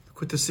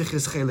Kute Sicha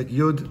is Chelek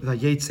Yud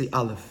Vayetze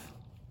Aleph.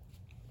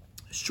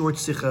 Short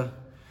Sicha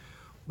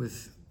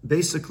with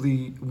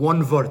basically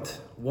one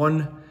vort,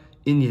 one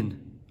inyan.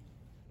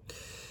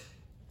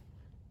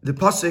 The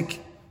pasuk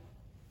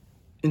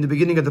in the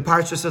beginning of the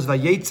parsha says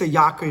Vayetze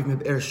Yaakov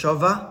mi'Be'er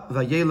Shava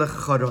Vayelech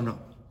Charana.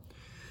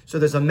 So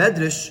there's a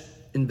medrash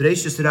in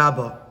Bereishis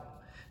Rabbah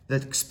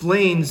that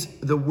explains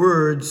the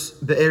words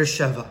Be'er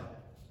Sheva.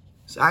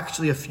 There's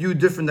actually a few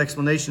different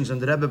explanations, and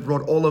the Rebbe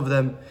brought all of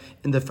them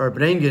in the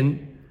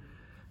Farbrengen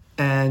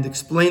and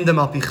explained them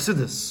al pi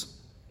Chassidus,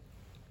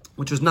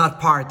 which was not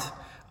part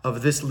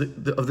of this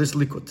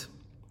likut.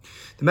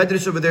 The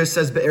Medrash over there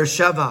says Be'er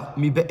Sheva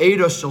mi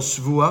be'era shel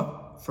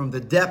shvua, from the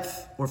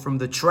depth or from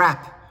the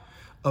trap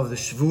of the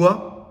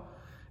shvua,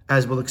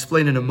 as we'll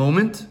explain in a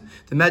moment.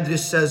 The Medrash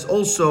says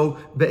also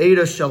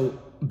be'era shel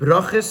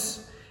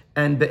brachis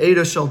and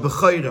be'era shel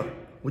bechayra,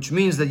 which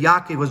means that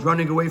Yaakov was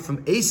running away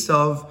from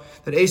Esav,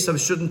 that Esav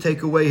shouldn't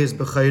take away his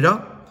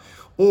bechayra,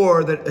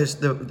 or that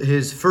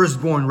his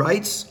firstborn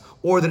rights,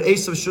 or that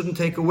Esav shouldn't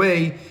take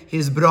away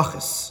his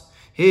brachas,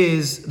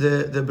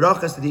 the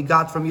brachas that he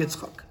got from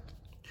Yitzchak.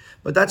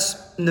 But that's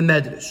in the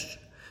Medrash.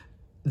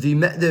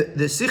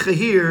 The Sikha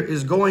here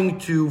is going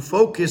to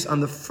focus on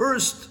the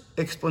first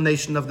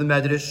explanation of the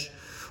Medrash,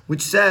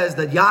 which says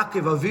that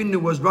Yaakov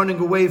Avinu was running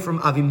away from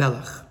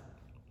Avimelech.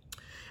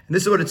 And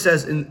this is what it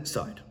says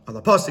inside. The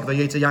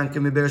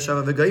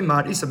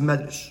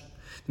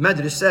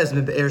Medrash says,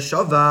 "Mi'be'er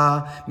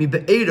shava,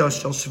 mi'be'era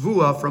shel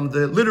shvua," from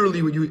the literally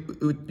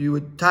you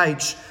would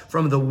teach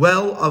from the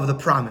well of the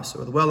promise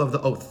or the well of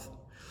the oath.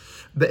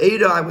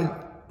 Be'era, I would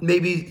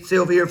maybe say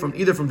over here from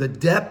either from the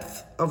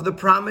depth of the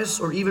promise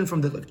or even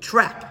from the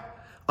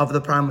trap of the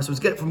promise. It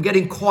was from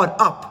getting caught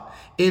up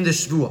in the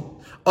shvua.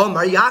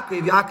 Omar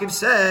Yaakov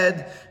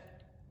said,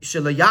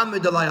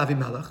 "Shelayamid alai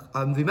Avimelech.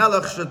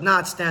 Avimelech should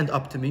not stand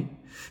up to me.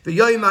 And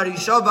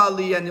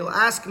he'll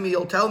ask me,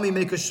 he'll tell me,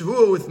 make a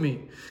shvuah with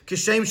me.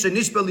 Just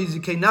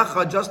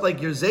like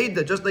your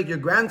Zayda, just like your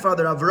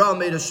grandfather Avraham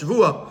made a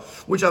shvuah,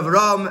 which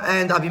Avraham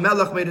and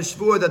Avimelech made a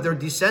shvuah that their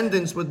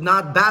descendants would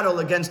not battle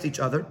against each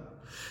other.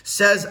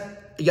 Says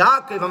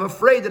Yaakov, I'm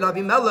afraid that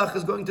Avimelech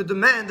is going to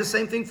demand the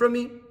same thing from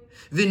me.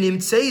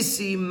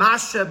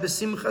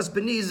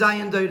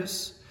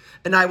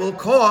 And I will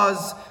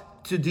cause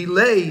to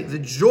delay the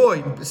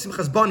joy,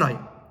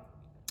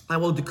 I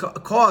will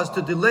cause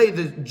to delay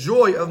the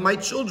joy of my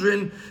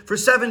children for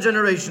 7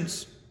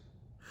 generations.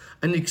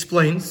 And he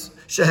explains,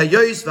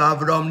 since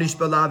Avraham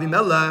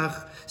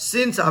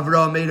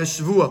made a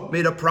shvuah,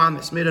 made a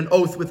promise, made an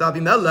oath with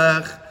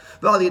Avimelech,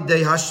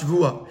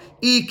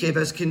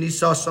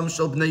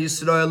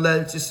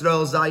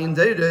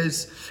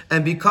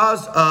 and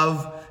because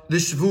of the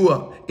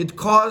shvuah, it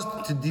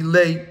caused to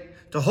delay,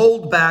 to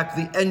hold back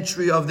the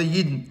entry of the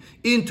Yidden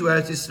into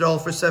Eretz Yisrael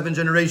for 7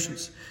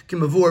 generations. As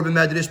the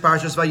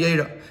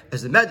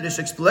Medrash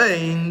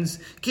explains,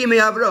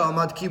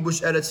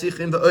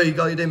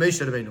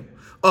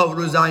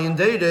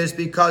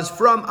 because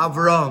from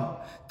Avram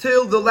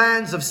till the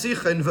lands of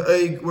Sicha and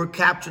V'oig were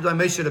captured by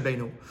Moshe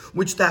Rabbeinu,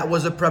 which that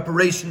was a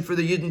preparation for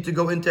the Yidden to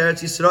go into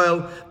Eretz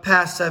Yisrael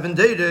past 7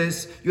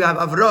 days. You have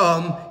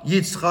Avraham,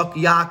 Yitzchak,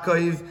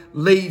 Yaakov,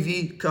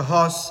 Levi,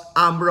 Kahas,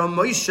 Amram,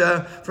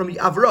 Moshe. From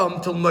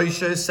Avraham till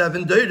Moshe is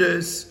 7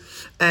 days.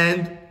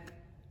 And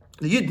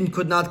the Yidden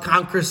could not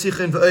conquer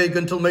Sicha and V'oig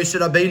until Moshe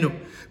Rabbeinu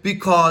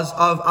because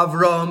of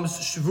Avram's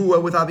shvuah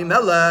with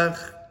Avimelech.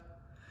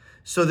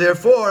 So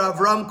therefore,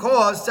 Avram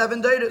caused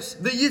 7 days.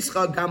 The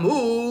Yitzchak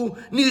Gamu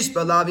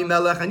Nishba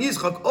Avimelech, and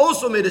Yitzchak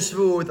also made a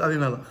shvuah with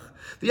Avimelech.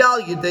 The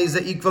Al Yidei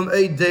Zeikvam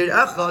Eid Deir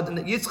Echad, and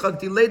Yitzchak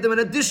delayed them an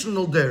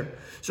additional Deir.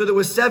 So there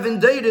were 7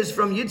 days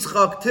from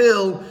Yitzchak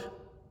till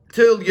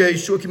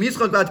Yeshua. Kim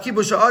Yitzchak Bad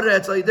Kibush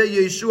Haaretz Al Yidei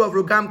Yeshua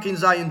Vrugam Kin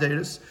Zayin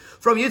Deis.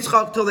 From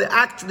Yitzchak till they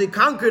actually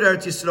conquered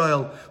Eretz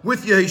Yisrael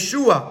with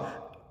Yeshua,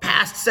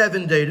 past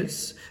 7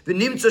 days. So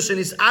now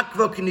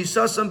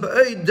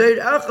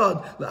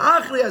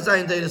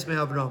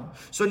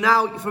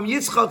from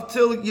Yitzchak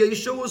till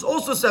Yeshua was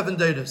also 7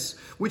 days,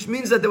 which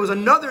means that there was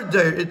another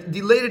day. It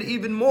delayed it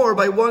even more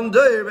by 1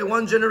 day, by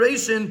 1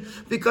 generation,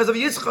 because of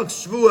Yitzchak's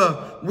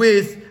shvuah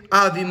with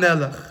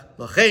Avimelech.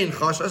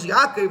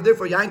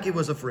 Therefore Yaakov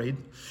was afraid.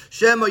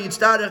 He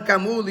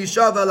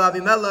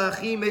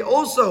may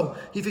also,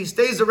 if he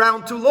stays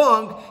around too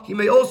long, he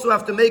may also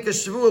have to make a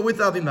shvuah with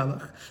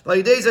Avimelech.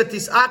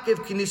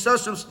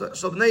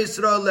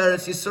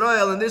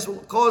 And this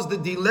will cause the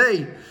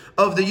delay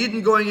of the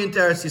Yidden going into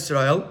Eretz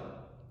Yisrael.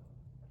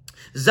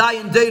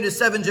 Zayin Dein is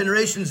 7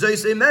 generations.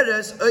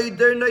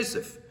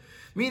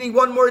 Meaning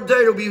 1 more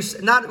day, it would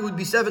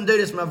be 7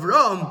 days from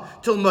Avraham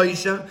till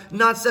Moshe,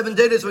 not 7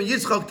 days from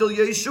Yitzchak till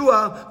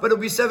Yeshua, but it would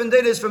be 7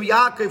 days from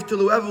Yaakov till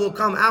whoever will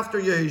come after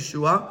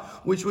Yeshua,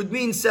 which would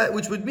mean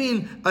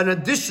an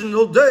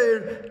additional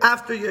day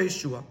after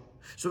Yeshua.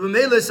 So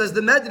B'meila says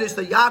the Medrash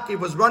that Yaakov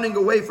was running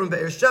away from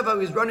Be'er Sheva, he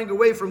was running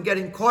away from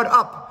getting caught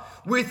up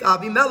with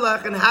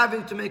Avimelech and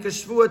having to make a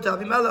shvuah to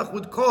Avimelech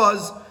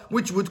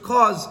which would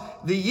cause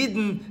the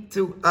Yidden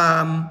to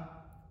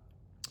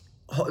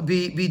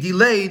be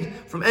delayed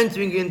from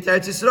entering into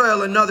Eretz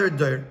Yisrael another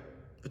door.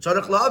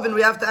 And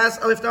we have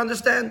to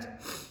understand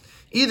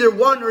either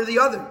one or the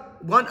other.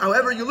 One,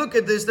 however you look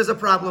at this, there's a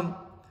problem.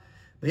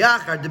 Since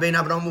both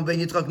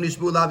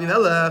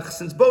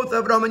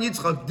Avraham and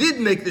Yitzchak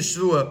did make the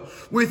shvua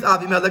with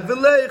Avimelech,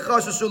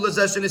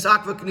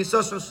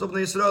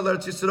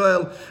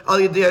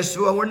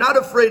 we're not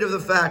afraid of the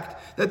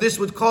fact that this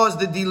would cause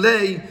the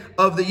delay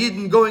of the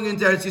Yidden going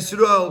into Eretz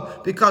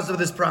Yisrael because of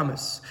this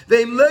promise.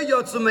 And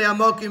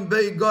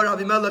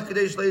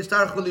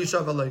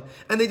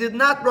they did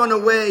not run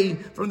away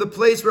from the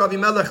place where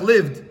Avimelech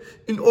lived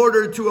in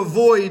order to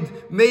avoid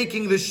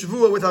making the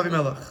shvua with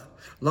Avimelech.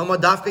 Why is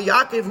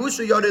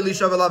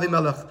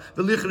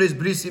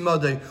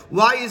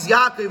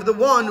Yaakov the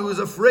one who is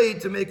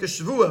afraid to make a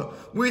shvua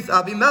with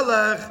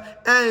Avimelech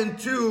and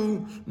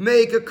to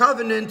make a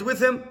covenant with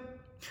him?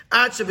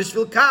 So much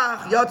so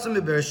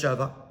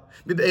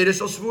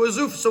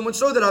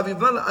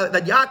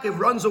that Yaakov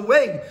runs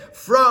away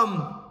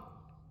from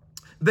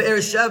Be'er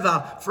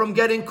Sheva, from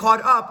getting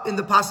caught up in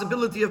the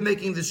possibility of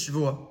making this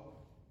shvua.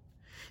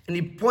 And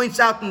he points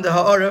out in the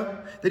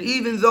Ha'ara that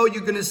even though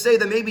you're going to say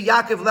that maybe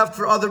Yaakov left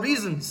for other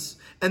reasons,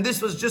 and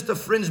this was just a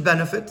fringe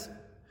benefit,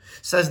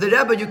 says the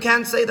Rebbe, you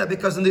can't say that,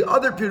 because in the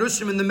other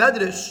Pirushim in the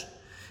Medrash,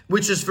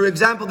 which is, for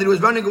example, that he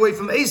was running away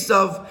from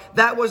Esav,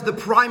 that was the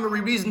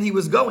primary reason he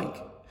was going.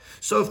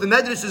 So if the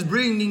Medrash is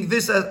bringing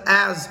this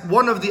as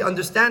one of the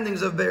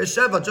understandings of Be'er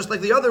Sheva, just like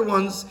the other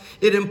ones,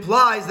 it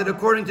implies that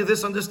according to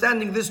this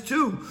understanding, this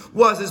too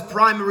was his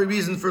primary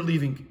reason for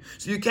leaving.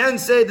 So you can't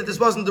say that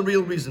this wasn't the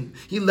real reason.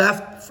 He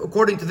left,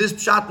 according to this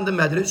pshat in the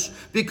Medrash,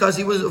 because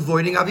he was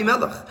avoiding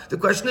Avimelech. The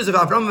question is, if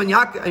Avraham and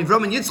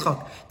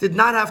Yitzchak did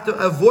not have to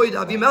avoid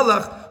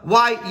Avimelech,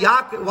 why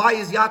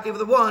is Yaakov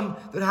the one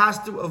that has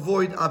to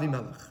avoid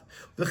Avimelech?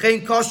 So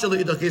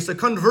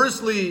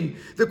conversely,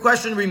 the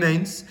question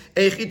remains,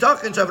 how is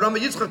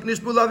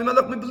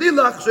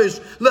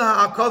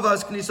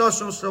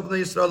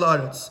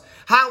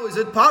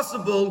it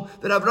possible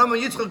that Avraham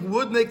and Yitzchak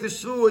would make the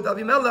shvua with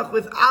Avimelech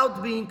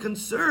without being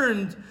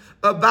concerned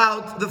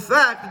about the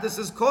fact that this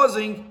is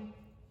causing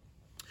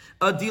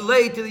a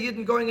delay to the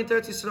Yidden going into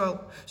Eretz Yisrael?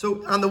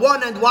 So on the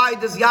one hand, why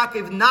does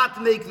Yaakov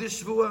not make the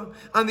shvua?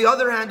 On the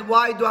other hand,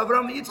 why do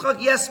Avraham and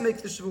Yitzchak yes make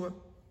the shvua?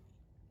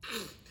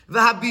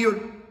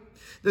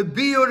 The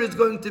biur is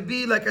going to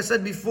be, like I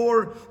said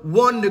before,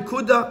 one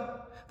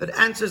nekuda that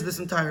answers this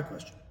entire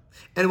question.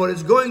 And what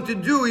it's going to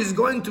do is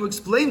going to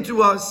explain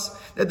to us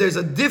that there's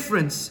a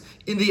difference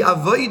in the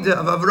avodah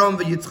of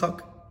Avraham and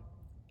Yitzchak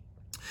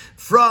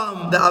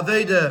from the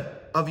avodah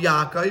of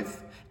Yaakov,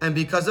 and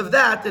because of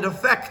that, it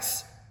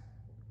affects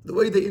the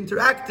way they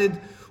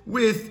interacted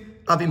with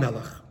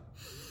Avimelech.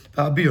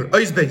 Biur,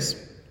 ois beis,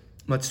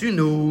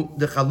 matzinu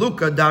de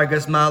chaluka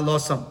dargas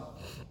ma'alosam.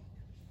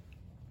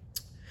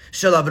 We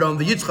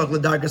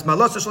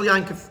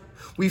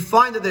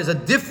find that there's a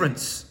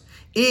difference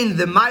in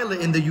the Maila,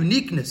 in the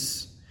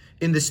uniqueness,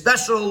 in the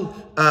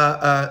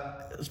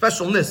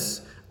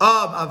specialness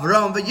of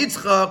Avraham and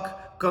Yitzchak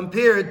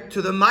compared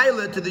to the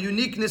Maila, to the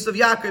uniqueness of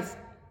Yaakov.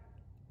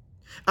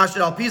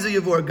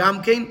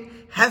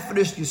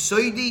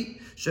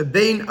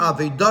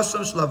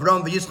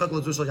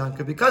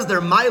 Because their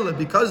Maila,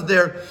 because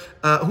their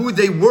who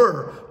they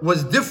were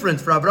was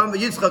different for Avraham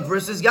and Yitzchak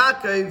versus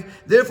Yaakov,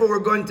 therefore we're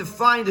going to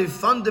find a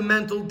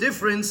fundamental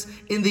difference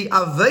in the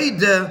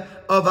Aveda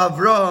of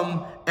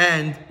Avraham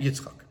and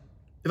Yitzchak.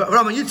 If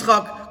Avraham and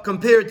Yitzchak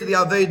compared to the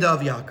Aveda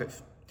of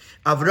Yaakov.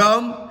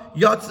 Avraham,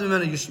 Yatzav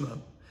Mimenu Yishmael.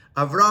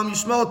 Avraham,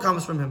 Yishmael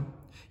comes from him.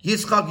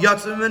 Yitzchak,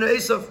 Yatzav Mimenu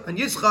Esav. And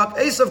Yitzchak,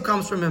 Esav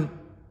comes from him.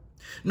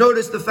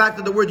 Notice the fact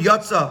that the word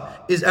Yatza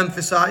is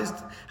emphasized.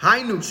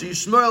 Hainu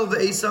Yishmael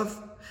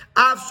ve'Esav.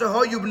 Av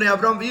shehayu bnei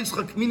Avraham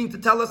ve'Yitzchak, meaning to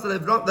tell us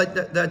that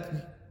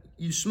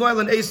Yishmael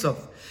and Esav,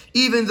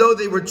 even though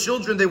they were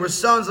children, they were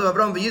sons of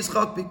Avraham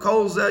ve'Yitzchak,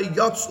 because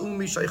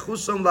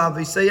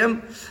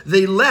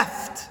they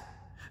left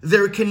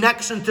their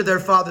connection to their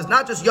fathers.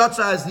 Not just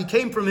Yatza as he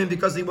came from him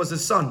because he was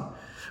his son,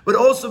 but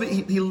also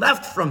he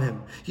left from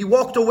him. He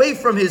walked away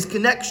from his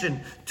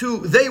connection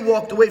they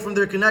walked away from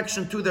their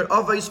connection to their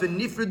avos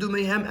v'nifredu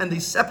mehem, and they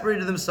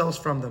separated themselves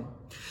from them.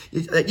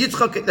 That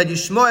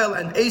Yishmael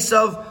and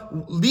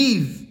Esav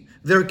leave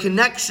their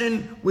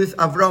connection with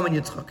Avraham and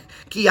Yitzchak.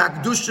 Ki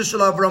hakdusha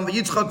shel Avraham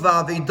v'Yitzchak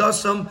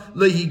va'aveidasam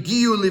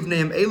lehigiu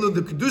livneim elu,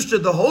 the kedusha,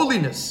 the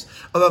holiness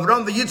of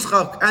Avraham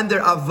v'Yitzchak and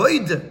their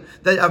avodah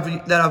that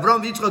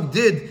Avraham v'Yitzchak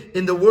did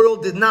in the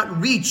world did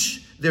not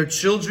reach their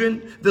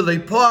children, and did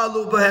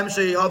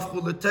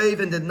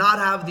not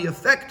have the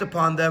effect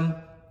upon them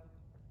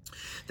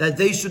that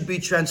they should be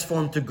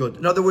transformed to good.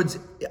 In other words,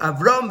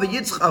 Avraham and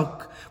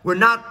Yitzchak were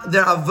not,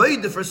 their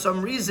avodah for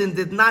some reason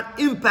did not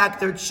impact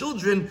their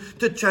children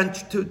to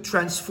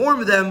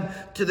transform them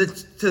to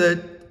the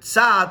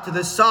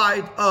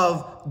side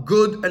of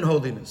good and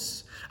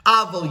holiness.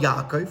 Aval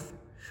Yaakov,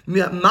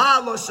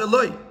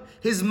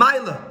 his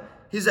maila,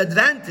 his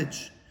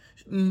advantage,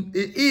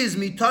 it is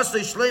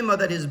mitasei shlema,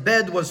 that his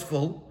bed was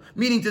full.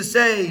 meaning to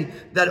say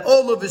that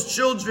all of his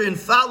children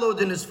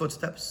followed in his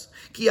footsteps.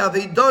 His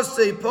Aveda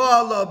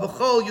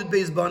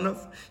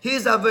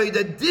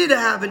did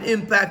have an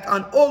impact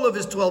on all of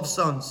his 12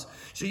 sons.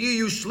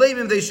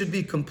 They should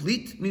be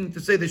complete, meaning to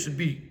say they should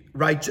be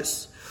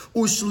righteous.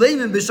 And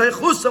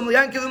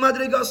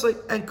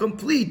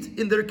complete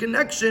in their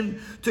connection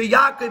to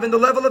Yaakov and the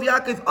level of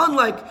Yaakov,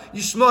 unlike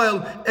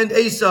Yishmael and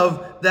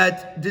Esav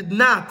that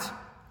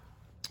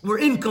were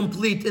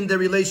incomplete in their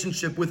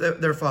relationship with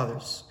their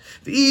fathers.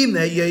 Even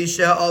though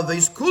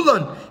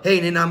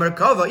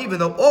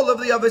all of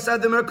the Avos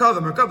had the Merkava.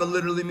 Merkava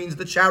literally means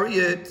the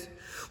chariot,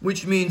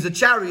 which means a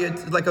chariot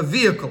is like a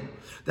vehicle,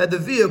 that the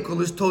vehicle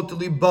is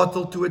totally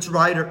bottled to its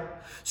rider.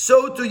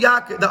 So to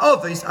Yaakov, the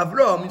Avos,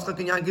 Avraham, Yitzchak,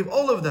 and Yaakov,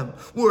 all of them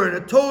were in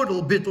a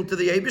total bittul to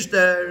the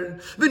Eibishter.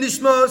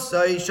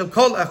 V'nishmasai shall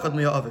kol echad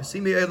me'Avos.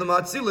 And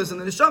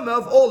the neshama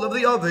of all of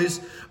the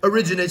Avos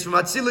originates from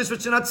Atzilus,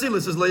 which in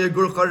Atzilus is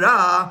le'yagur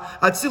chara.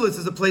 Atzilus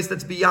is a place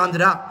that's beyond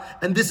Ra,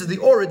 and this is the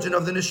origin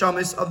of the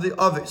neshamas of the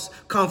Avos.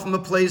 Come from a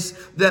place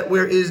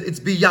it's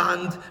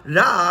beyond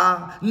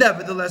Ra.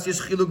 Nevertheless, yesh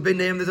chiluk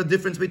b'neim. There's a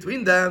difference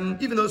between them,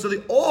 even though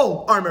they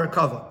all are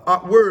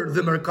Merkava, were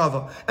the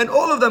Merkava, and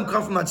all of them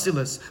come from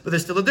Atzilus. But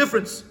there's still a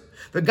difference.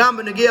 And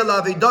also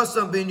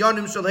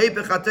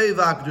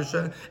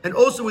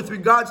with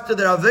regards to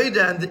their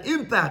Aveda and the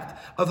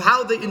impact of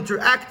how they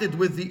interacted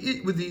with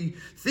the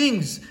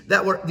things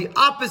that were the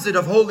opposite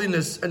of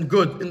holiness and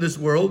good in this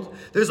world,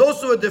 there's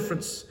also a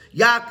difference.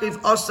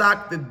 Yaakov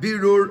asak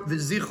bebirur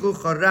v'zichu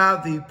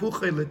chara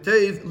v'hipuche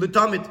l'teiv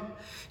l'tamid.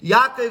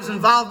 Yaakov's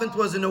involvement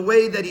was in a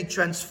way that he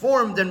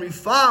transformed and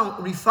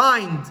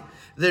refined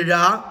the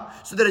Ra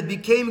so that it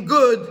became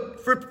good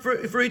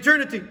for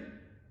eternity.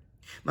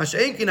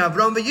 Masha'enkin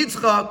Avraham and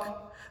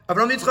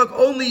Yitzchak,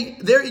 only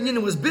their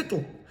union was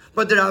bittul,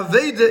 but their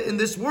Aveda in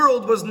this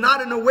world was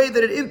not in a way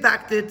that it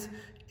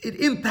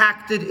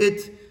impacted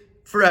it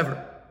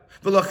forever.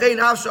 And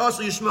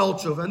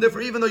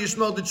therefore, even though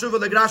Yishmael did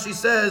tshuva, like Rashi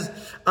says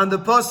on the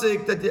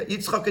pasuk that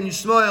Yitzchak and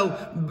Yishmael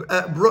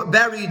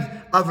buried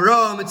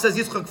Avraham, it says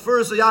Yitzchak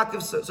first, so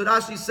Yaakov. So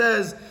Rashi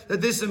says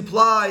that this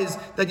implies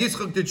that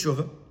Yitzchak did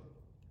tshuva.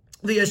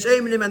 The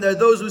Yeshemim, and there are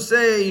those who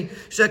say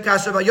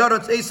Shekasha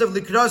Vayaratz Esav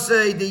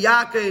Likrase the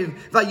Yaakov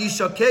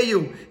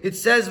Vayishakeyu. It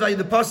says by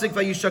the pasuk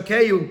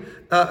Vayishakeyu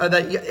that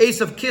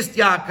Esav kissed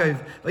Yaakov.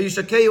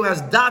 Vayishakeyu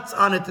has dots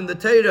on it in the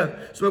Torah.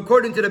 So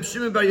according to the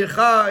Shimon Bar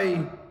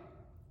Yochai,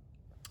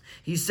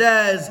 he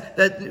says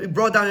that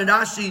brought down in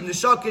Rashi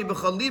Nishake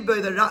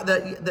b'chalibe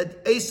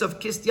that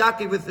Esav kissed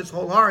Yaakov with his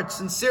whole heart,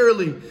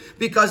 sincerely,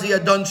 because he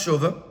had done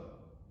tshuva.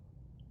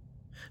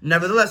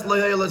 Nevertheless, lo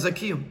yayel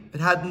zakiyum.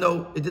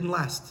 It didn't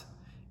last.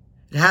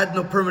 It had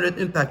no permanent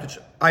impact, which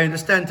I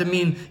understand to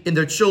mean in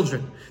their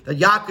children. That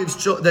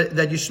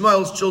that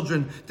Yishmael's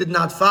children did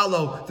not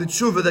follow the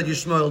tshuva that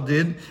Yishmael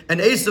did, and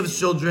Esav's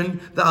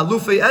children, the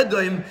Alufei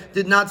Edom,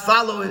 did not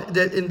follow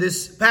in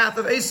this path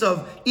of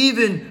Esav,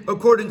 even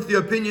according to the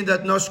opinion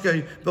that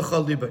Noshkei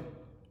b'chal libay.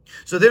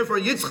 So therefore,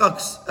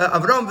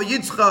 Avraham and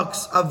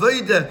Yitzchak's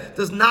Aveda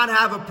does not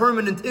have a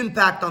permanent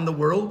impact on the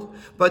world,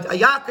 but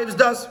Yaakov's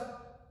does.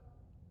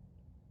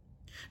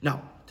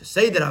 Now, to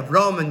say that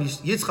Avraham and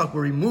Yitzchak were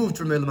removed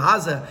from Elam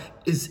Hazeh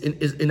is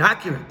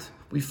inaccurate.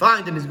 We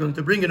find, and he's going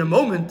to bring in a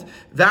moment,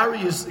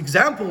 various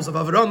examples of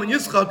Avraham and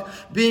Yitzchak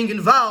being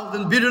involved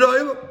in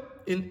Birur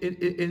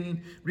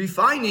in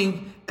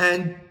refining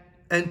and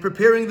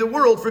preparing the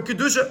world for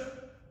Kedusha.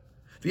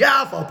 And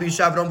even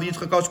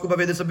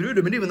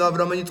though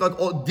Avraham and Yitzchak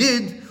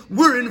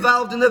were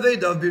involved in the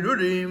Veda of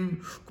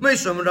Birurim,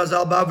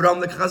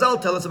 Chazal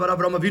tell us about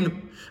Avraham Avinu.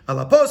 That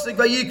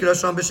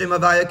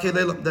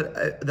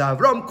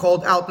Avraham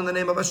called out in the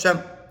name of Hashem,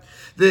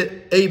 the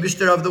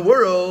Eibishter of the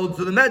world.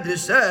 So the Medrash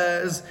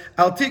says,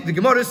 the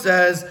Gemara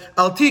says,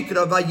 Al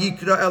Tikra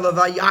Vayikra Ela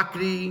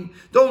Vayakri.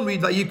 Don't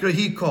read Vayikra,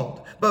 he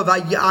called, but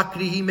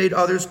Vayakri, he made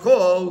others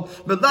call.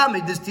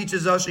 Melamed, this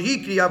teaches us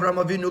Shehikri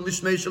Avraham Avinu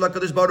Lishmei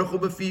Shalakadosh Baruch Hu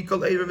B'fi Kol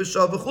Erev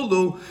V'Shav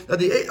V'Chulu, that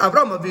the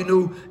Avraham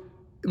Avinu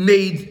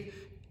made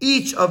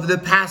each of the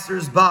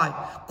passers-by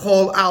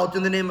call out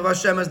in the name of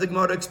Hashem, as the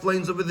Gemara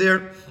explains over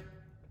there.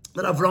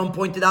 That Avraham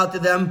pointed out to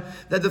them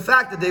that the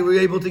fact that they were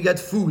able to get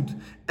food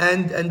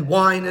and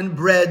wine and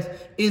bread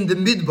in the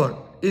midbar,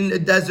 in the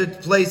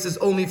desert places,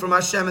 only from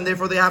Hashem, and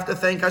therefore they have to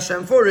thank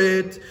Hashem for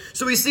it.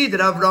 So we see that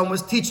Avraham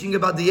was teaching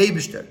about the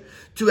Eibishter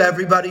to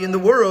everybody in the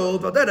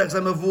world.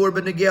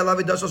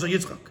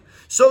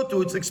 So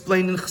too it's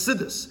explained in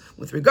Chassidus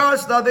with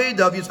regards to the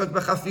Aveda of Yitzchak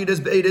Bechafiras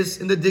Be'edis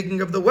in the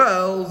digging of the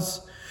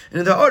wells. And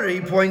in the other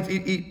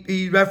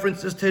he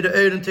references Teda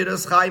Er and Teda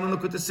Chaim and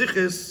Lekutei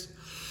Sichos.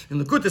 In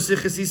the Lekutei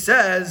Sichos he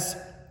says,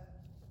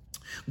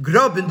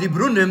 Graben die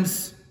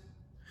Brunnims,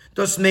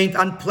 das meint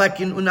an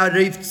Plecken und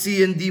Aref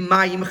ziehen die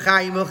Mayim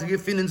Chaim, welche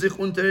befinden sich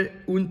unter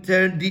in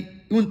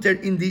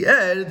the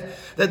earth,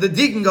 that the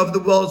digging of the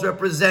wells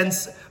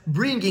represents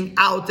bringing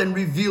out and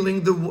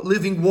revealing the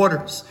living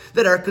waters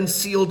that are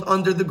concealed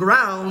under the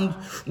ground,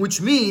 which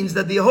means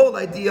that the whole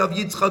idea of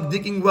Yitzchak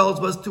digging wells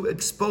was to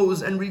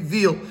expose and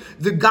reveal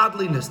the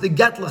godliness, the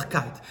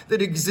Getlachkeit that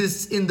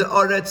exists in the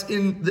Aretz,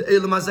 in the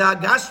Elam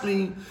Hazeh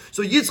Gashmi.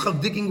 So Yitzchak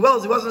digging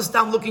wells, he wasn't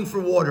still looking for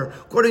water.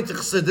 According to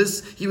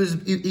Chassidus, he was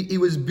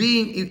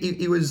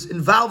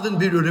involved in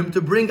Birurim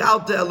to bring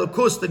out the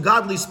Elokus, the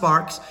godly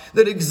sparks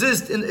that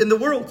exist in the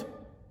world.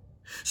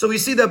 So we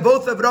see that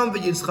both Avraham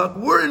and Yitzchak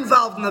were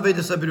involved in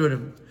Vayetze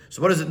Birurim.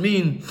 So what does it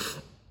mean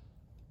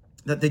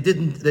that they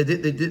didn't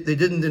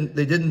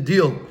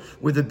deal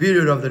with the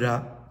birur of the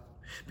Ra?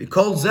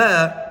 Because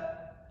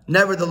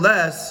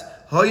nevertheless,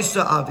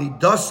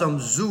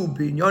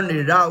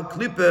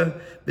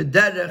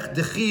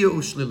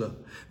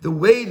 the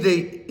way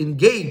they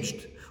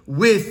engaged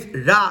with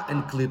Ra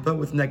and Klippa,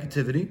 with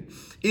negativity,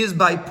 is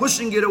by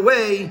pushing it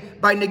away,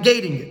 by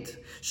negating it.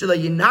 That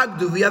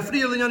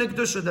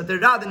the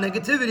Ra, the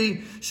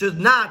negativity, should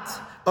not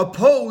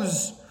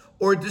oppose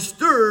or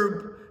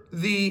disturb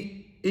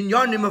the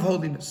inyanim of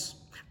holiness.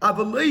 But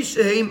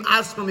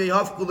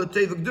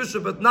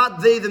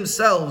not they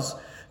themselves,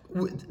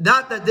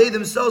 not that they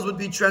themselves would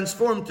be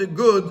transformed to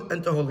good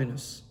and to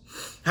holiness.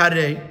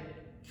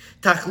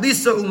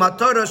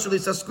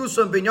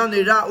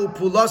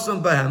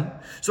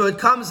 So it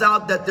comes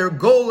out that their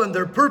goal and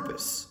their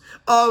purpose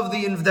of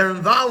their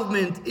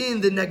involvement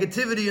in the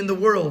negativity in the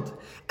world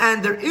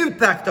and their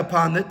impact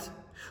upon it,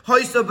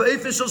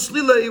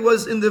 it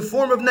was in the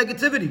form of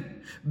negativity.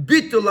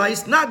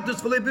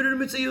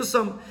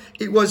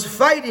 It was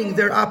fighting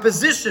their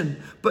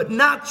opposition, but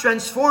not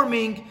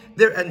transforming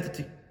their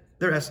entity,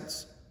 their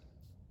essence.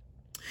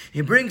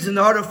 He brings in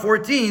the order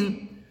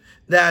 14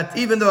 that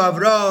even though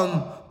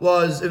Avraham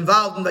was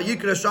involved in the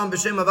Yikra Sham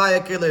B'Shem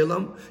Havaya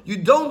Keleilam, you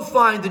don't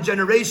find the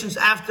generations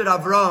after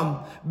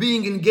Avraham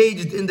being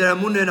engaged in their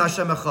Amunah and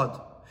Hashem Echad.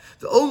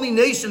 The only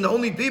nation, the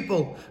only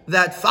people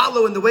that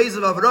follow in the ways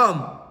of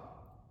Avraham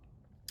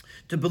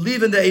to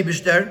believe in the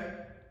Eibishter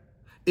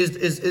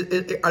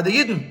are the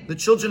Yidden, the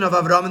children of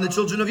Avraham and the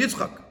children of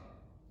Yitzchak.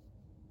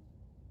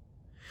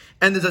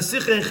 And there's a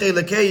Sikha in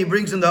Chelek, he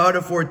brings in the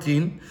order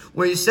 14,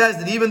 where he says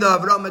that even though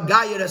Avraham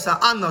Megayer es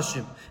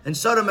ha'anashim and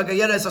Sarah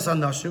Megayer es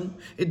ha'anashim,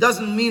 it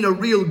doesn't mean a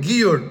real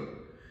giyur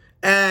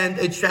and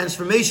a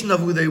transformation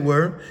of who they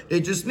were. It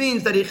just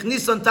means that he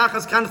introduced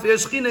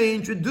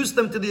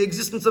them to the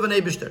existence of an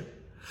Eibishter.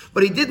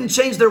 But he didn't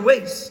change their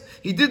ways.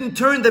 He didn't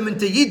turn them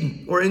into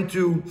Yidden or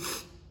into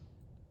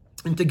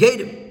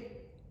Gadim.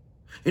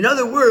 In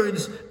other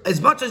words, as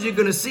much as you're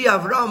going to see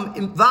Avram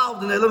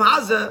involved in Elam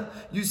Hazeh,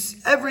 you see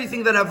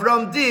everything that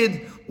Avram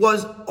did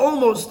was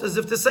almost as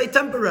if to say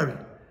temporary,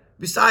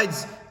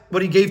 besides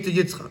what he gave to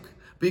Yitzchak,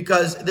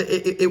 because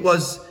it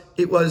was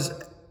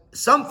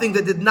something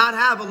that did not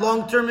have a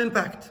long-term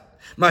impact.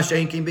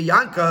 Mashenkin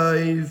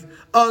b'Yaakov,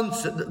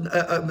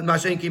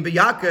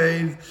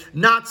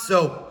 not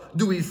so.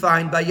 Do we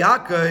find by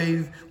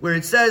Yaakov, where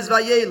it says, he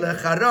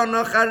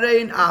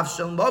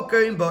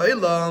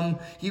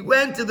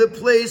went to the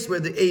place where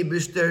the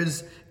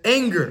Eibishter's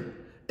anger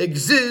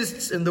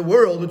exists in the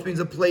world, which means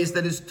a place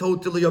that is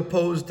totally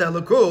opposed to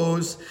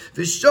Elokus,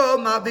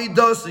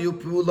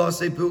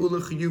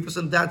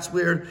 and that's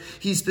where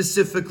he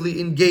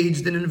specifically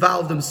engaged and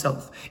involved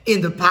himself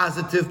in the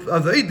positive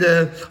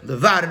Aveda,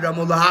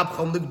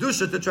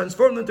 to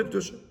transform them to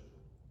Kedusha.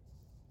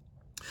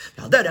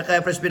 And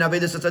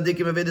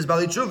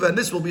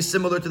this will be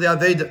similar to the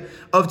Aveda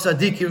of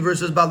Tzadikim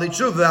versus Bali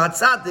Tshuva.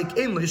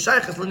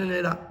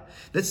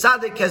 The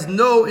Tzadik has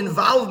no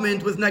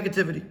involvement with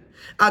negativity.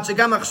 So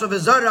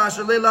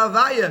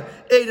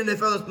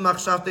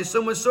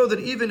much so that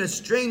even a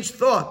strange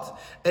thought,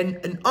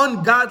 an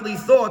ungodly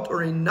thought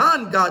or a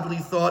non-godly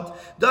thought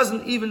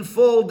doesn't even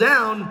fall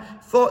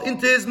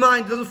into his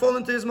mind. Doesn't fall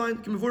into his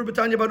mind.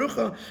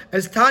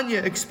 As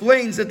Tanya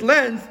explains at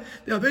length,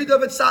 the Aveda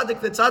of the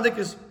Tzadik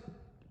is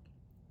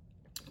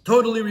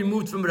totally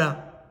removed from Ra.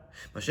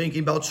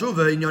 The Baal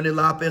Tshuva,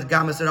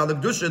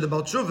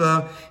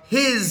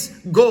 his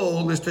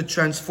goal is to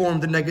transform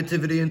the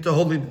negativity into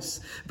holiness.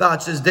 So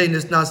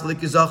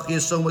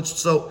much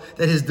so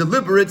that his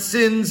deliberate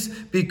sins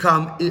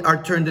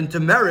are turned into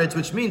merits,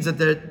 which means that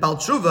the Baal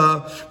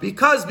Tshuva,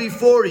 because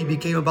before he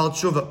became a Baal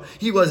Tshuva,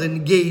 he was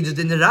engaged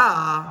in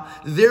Ra,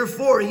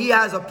 therefore he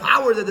has a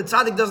power that the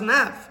Tzaddik doesn't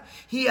have.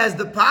 He has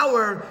the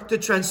power to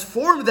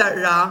transform that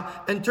Ra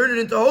and turn it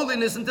into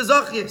holiness, into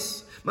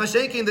Zachyas.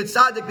 Mashenkin, the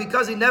tzaddik,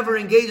 because he never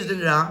engaged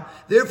in Ra,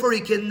 therefore he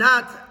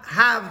cannot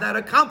have that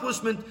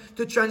accomplishment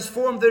to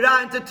transform the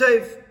Ra into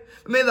Tev.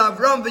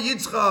 Avraham and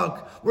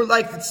Yitzchak were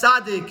like the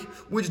tzaddik,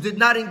 which did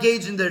not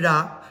engage in the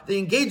Ra. They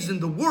engaged in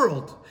the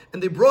world,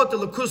 and they brought the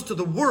Lakus to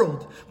the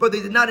world, but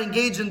they did not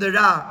engage in the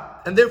Ra,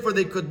 and therefore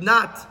they could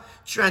not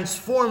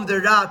transform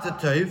the Ra to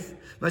Tov.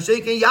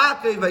 Mashiach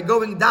Yaakov, by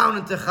going down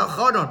into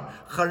Charon,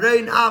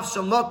 Charein Av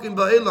Shamakim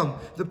Ba'ilam,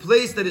 the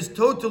place that is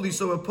totally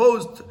so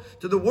opposed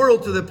to the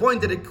world to the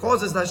point that it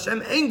causes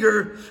Hashem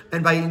anger,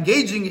 and by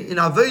engaging in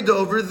Avodah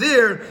over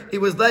there,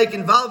 it was like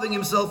involving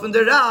himself in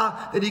the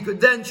Ra, that he could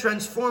then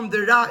transform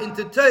the Ra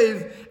into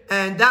Tov,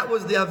 and that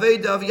was the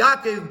Avodah of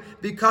Yaakov.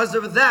 Because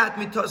of that,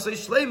 Mitasei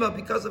Shlema,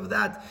 because of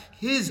that,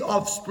 his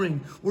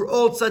offspring were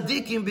all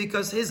tzaddikim,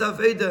 because his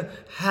Avodah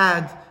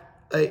had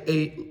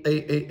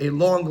a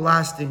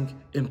long-lasting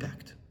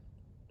impact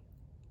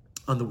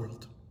on the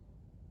world.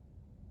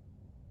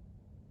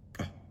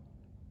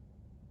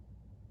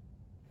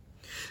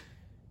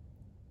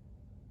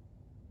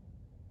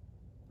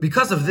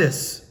 Because of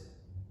this,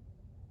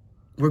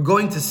 we're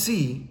going to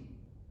see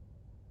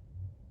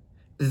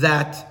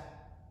that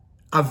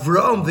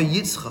Avraham and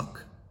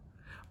Yitzchak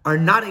are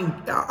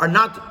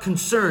not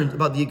concerned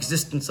about the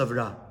existence of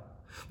Ra.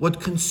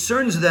 What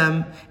concerns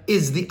them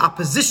is the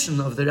opposition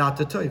of the Ra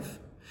to Tov.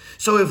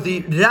 So if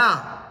the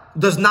Ra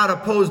does not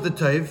oppose the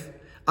Tov,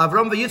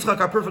 Avraham and Yitzchak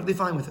are perfectly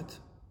fine with it.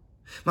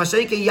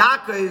 Mashiach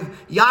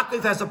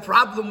Yaakov has a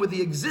problem with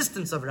the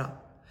existence of Ra.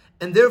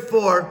 And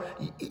therefore,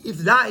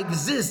 if Ra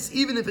exists,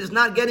 even if it's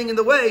not getting in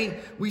the way,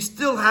 we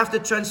still have to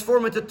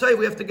transform it to Tov.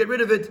 We have to get rid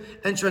of it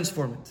and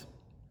transform it.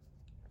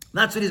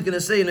 That's what he's going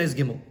to say in Eis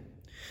Gimel.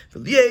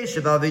 And since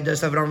in the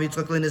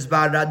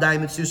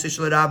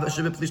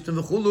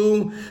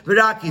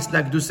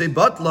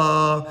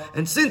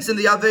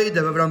Avodah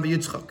of Avraham and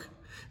Yitzchak,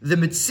 the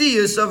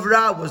Metzius of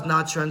Ra was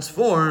not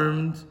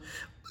transformed,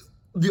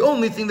 the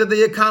only thing that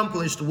they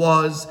accomplished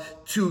was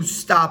to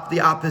stop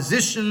the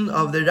opposition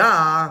of the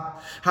Ra.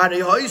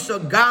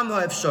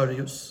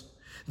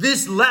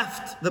 This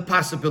left the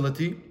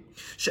possibility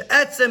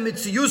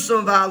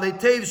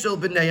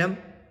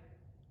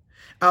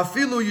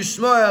Afilu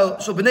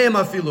Yishmael, so B'neiim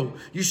Afilu,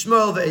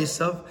 Yishmael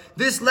ve'Esav.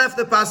 This left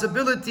the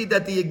possibility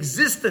that the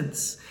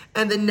existence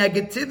and the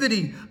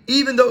negativity,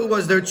 even though it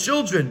was their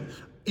children,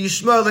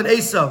 Yishmael and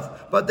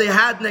Esav, but they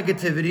had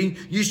negativity,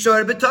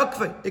 Yishar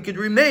b'takveh, it could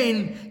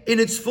remain in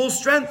its full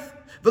strength.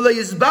 V'lo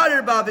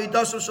yizbarer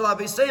ba'aveidashem shel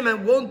aveiseim,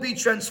 and won't be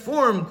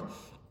transformed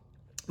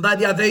by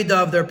the Aveda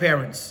of their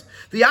parents.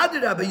 They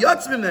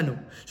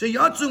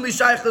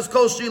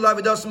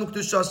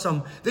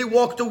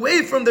walked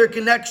away from their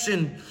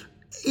connection,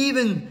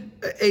 even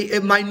a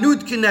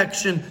minute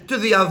connection to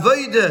the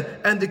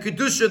Avodah and the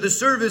Kedusha, the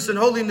service and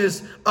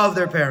holiness of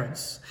their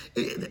parents.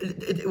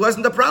 It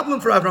wasn't a problem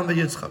for Avraham and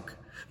Yitzchak,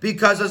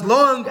 because as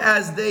long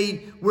as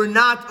they were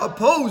not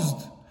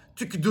opposed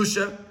to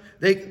Kedusha,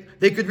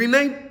 they could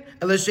remain.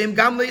 As long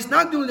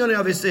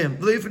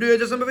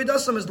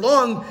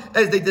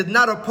as they did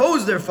not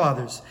oppose their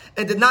fathers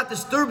and did not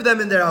disturb them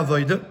in their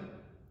avodah,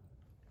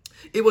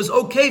 it was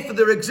okay for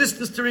their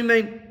existence to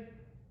remain.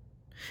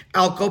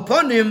 Al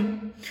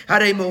koponim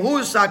harei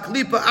mohus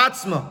haklipa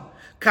atzma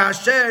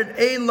kasher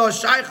ein lo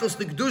shaychus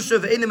likdusha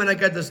ve'enim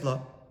enagedes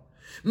lo.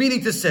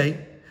 Meaning to say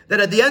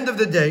that at the end of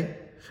the day,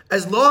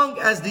 as long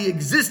as the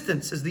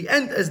existence, as the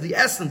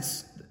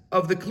essence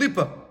of the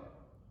klipa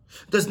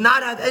does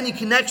not have any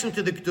connection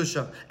to the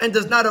Kedusha and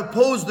does not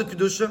oppose the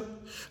Kedusha,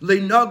 the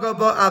Aveda of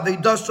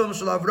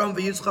Avraham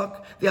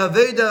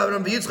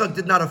and Yitzchak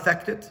did not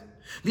affect it.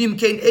 And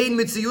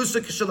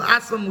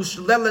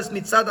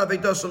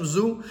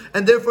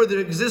therefore their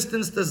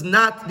existence does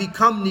not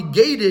become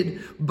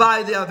negated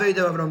by the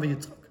Aveda of Avraham and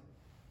Yitzchak.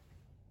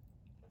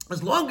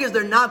 As long as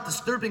they're not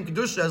disturbing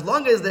Kedusha, as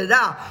long as the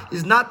Ra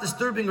is not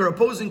disturbing or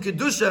opposing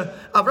Kedusha,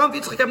 Avraham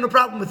and Yitzchak have no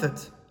problem with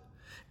it.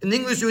 In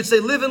English, you would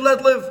say, live and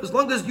let live. As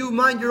long as you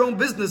mind your own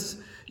business,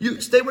 you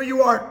stay where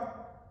you are.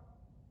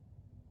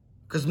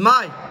 Because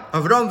my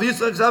Avraham and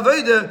Yitzchak's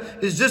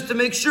Avodah is just to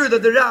make sure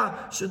that the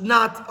Ra should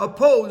not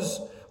oppose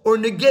or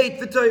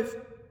negate the Tov.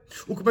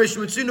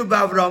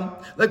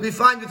 Like we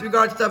find with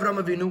regards to Avraham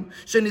Avinu,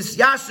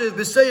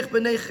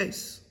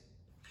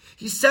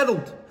 he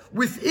settled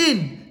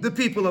within the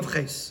people of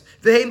Ches.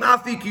 And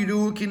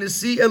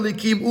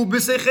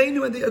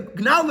they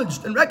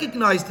acknowledged and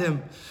recognized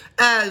him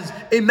as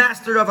a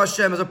master of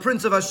Hashem, as a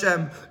prince of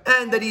Hashem,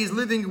 and that he is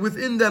living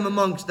within them,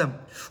 amongst them.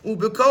 And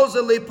this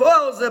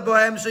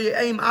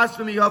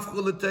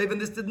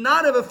did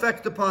not have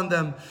effect upon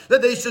them,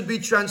 that they should be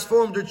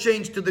transformed or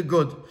changed to the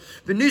good.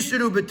 And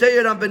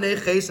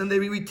they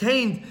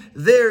retained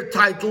their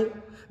title,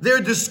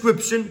 their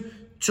description,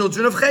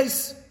 children of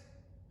Ches.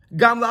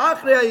 Later in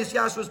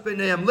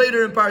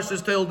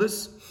Parshas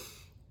Toldos,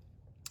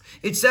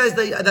 it says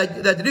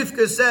that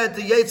Rivka said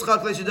to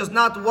Yitzchak that she does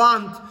not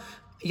want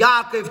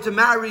Yaakov to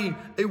marry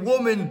a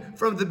woman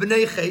from the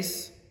Bnei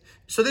Ches.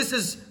 So this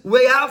is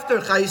way after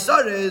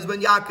Chaisara, is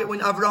when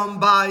Avraham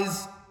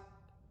buys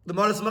the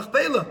Maras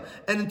Machpelah.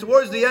 And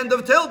towards the end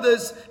of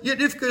Toldos,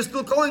 Rivka is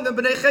still calling them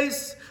Bnei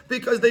Ches,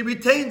 because they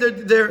retained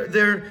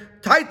their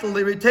title,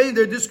 they retained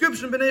their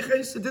description, Bnei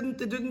Ches. It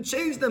didn't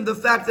change them, the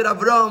fact that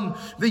Avraham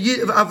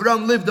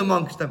lived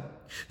amongst them.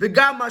 And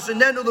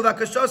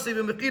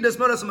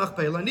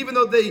even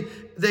though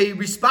they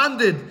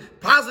responded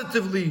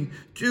positively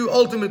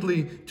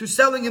ultimately to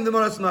selling him the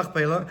Maras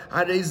Machpelah,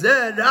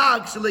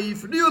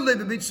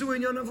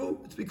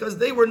 it's because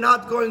they were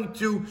not going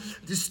to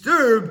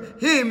disturb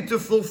him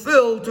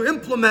to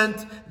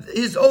implement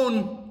his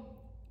own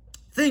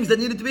things that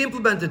needed to be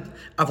implemented.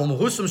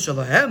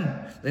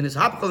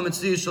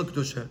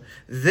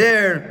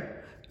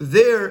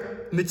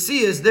 Their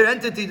mitzias, their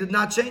entity did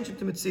not change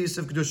into mitzias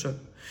of kedusha.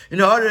 In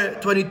Order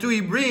 22,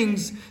 he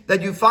brings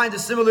that you find a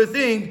similar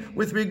thing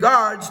with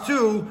regards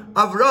to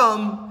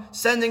Avram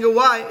sending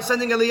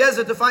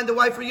Eliezer to find a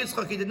wife for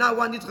Yitzchak. He did not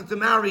want Yitzchak to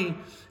marry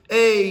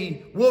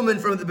a woman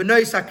from the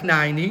Bnei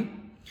Saknaini,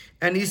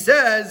 and he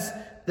says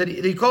that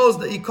he calls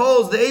the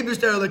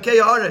Eibishter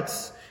Elokei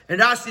Haaretz. And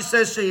Rashi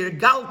says,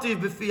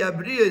 "Sheirgaltiv b'fi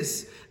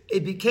abrius."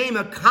 It became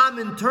a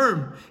common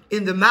term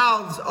in the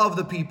mouths of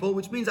the people,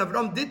 which means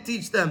Avram did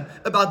teach them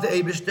about the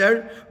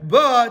Eibishter,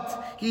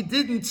 but he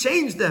didn't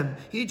change them.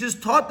 He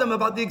just taught them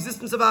about the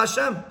existence of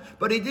Hashem,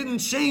 but he didn't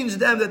change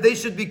them that they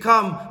should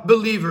become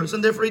believers,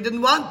 and therefore he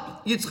didn't want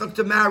Yitzchak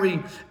to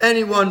marry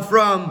anyone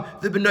from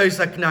the Bnei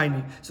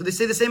Saknaini. So they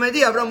say the same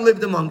idea. Avram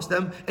lived amongst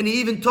them, and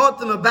he even taught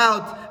them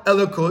about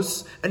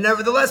Elokus, and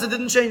nevertheless it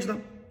didn't change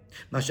them.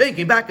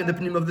 Mashenki back in the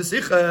pnim of the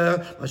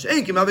Sicha,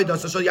 Mashenki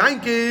Mavidas Shal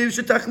Yankiv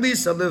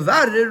Shetachlisa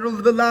Levarer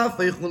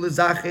Ulvelafich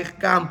Ulezachich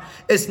Kam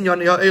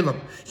Esnyan Ya'elam.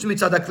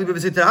 Shemitzad HaKli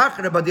B'Vizita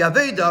Achra, but the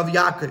Aveda of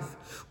Yaakov,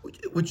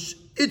 which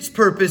its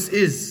purpose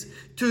is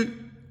to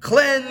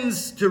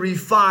cleanse, to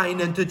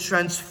refine, and to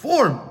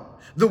transform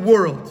the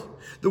world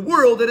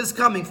that is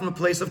coming from a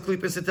place of Kli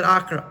B'Vizita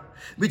Achra,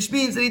 which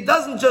means that he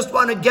doesn't just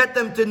want to get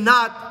them to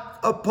not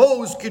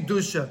oppose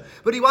Kedusha,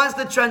 but he wants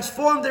to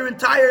transform their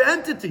entire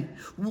entity,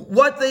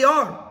 what they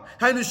are.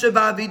 Yaakov's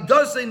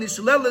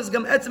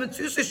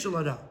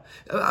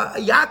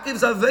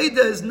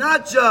Aveda is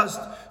not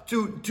just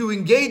to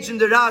engage in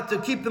the Ra, to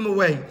keep them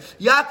away.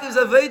 Yaakov's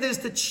Aveda is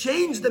to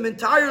change them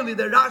entirely.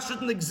 The Ra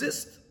shouldn't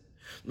exist.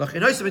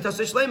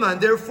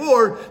 And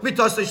therefore,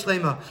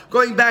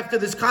 going back to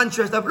this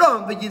contrast,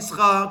 Avraham and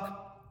Yitzchak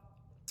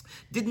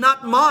did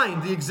not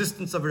mind the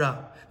existence of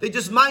Ra. They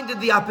just minded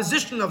the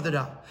opposition of the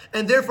Ra.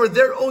 And therefore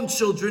their own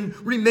children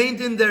remained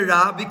in their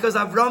Ra because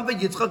Avraham and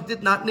Yitzchak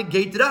did not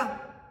negate Ra.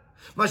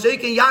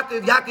 Mashiach and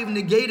Yaakov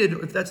negated,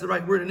 if that's the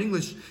right word in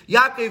English,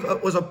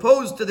 Yaakov was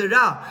opposed to the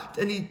Ra.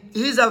 And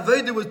his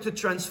Aveda was to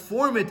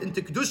transform it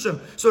into Kedusha.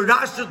 So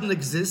Ra shouldn't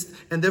exist.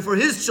 And therefore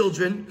his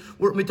children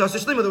were Mitas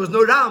Shlema. There was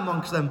no Ra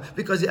amongst them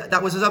because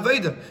that was his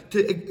Aveda,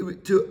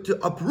 to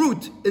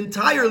uproot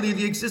entirely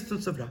the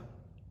existence of Ra.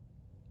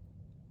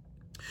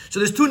 So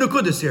there's two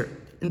Nukudas here.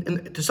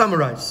 To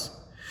summarize,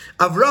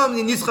 Avraham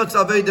and Yitzchak's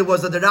Aveda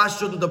was that the Ra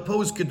shouldn't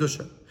oppose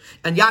Kedusha,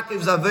 and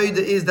Yaakov's Aveda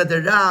is that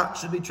the Ra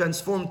should be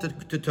transformed to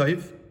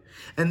Toiv,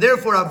 and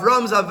therefore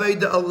Avraham's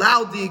Aveda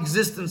allowed the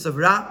existence of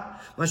Ra,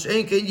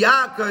 Mashenke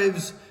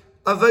Yaakov's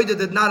Aveda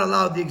did not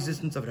allow the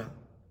existence of Ra.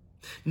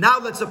 Now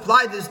let's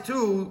apply this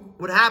to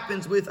what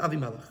happens with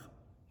Avimelech.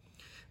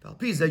 And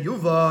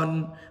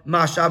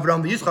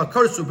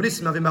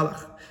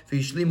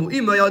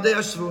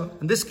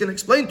this can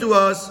explain to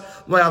us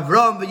why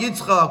Avraham and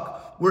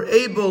Yitzchak were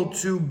able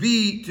to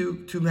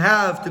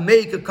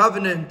make a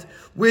covenant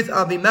with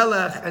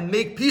Avimelech and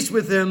make peace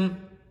with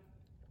him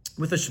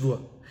with a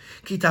shvuah.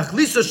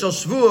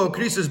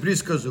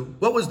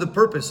 What was the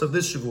purpose of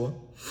this shvuah,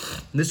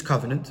 this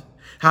covenant?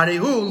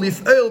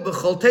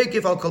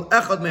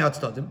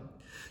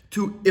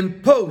 To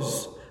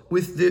impose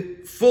with the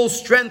full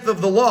strength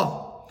of the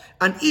law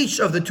on each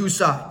of the two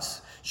sides.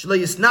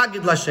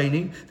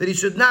 That he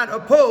should not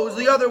oppose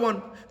the other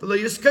one.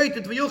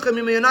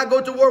 He may not go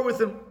to war with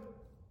him.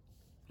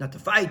 Not to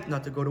fight,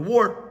 not to go to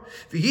war.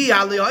 And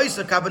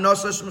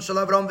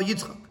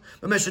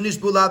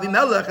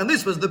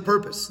this was the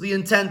purpose, the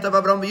intent of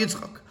Avraham and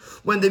Yitzchak.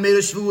 When they made a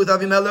shvu with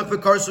Avimelech,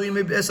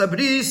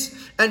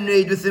 and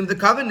made with him the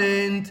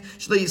covenant,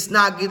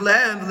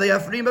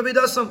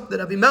 that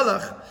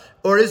Avimelech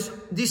or his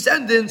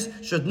descendants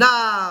should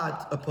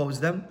not oppose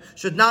them,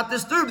 should not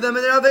disturb them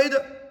in their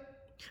Aveda.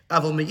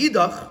 Aval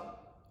me'idach,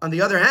 on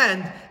the other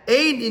hand,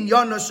 ein in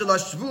yana shel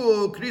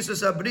hashvu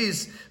krisus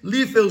abris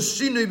lifel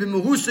shinui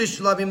b'mehusei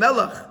shel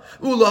Avimelech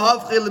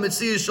ulahavchei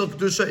lemetzias shel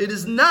kedusha. It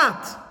is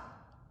not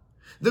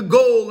the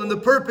goal and the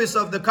purpose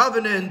of the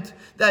covenant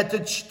that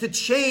to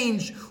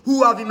change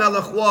who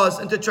Avimelech was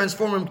and to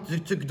transform him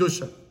to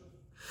kedusha.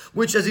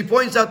 Which, as he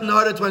points out in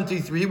Order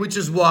 23, which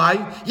is why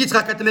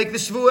Yitzchak had to make the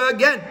shvuah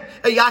again.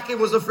 And Yaakov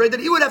was afraid that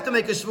he would have to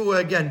make a shvuah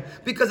again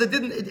because it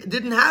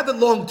didn't have a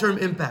long-term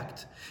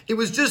impact. It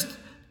was just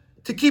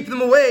to keep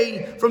them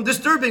away from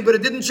disturbing, but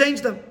it didn't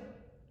change them.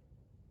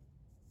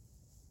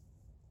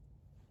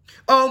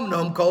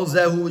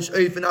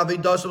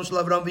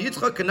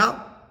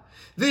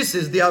 This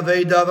is the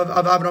Aveda of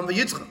Avraham and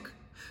Yitzchak.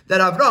 That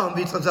Avraham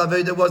and Yitzchak's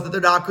Aveda was that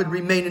the Ra could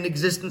remain in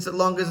existence as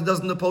long as it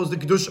doesn't oppose the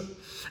Kedusha.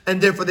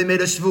 And therefore they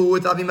made a shvu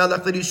with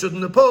Avimelech that he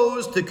shouldn't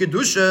oppose to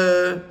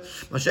Kedusha.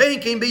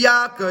 Mashen came by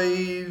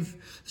Yaakov.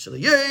 Since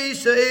his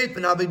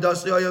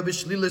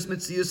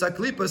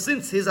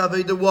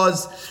Aveda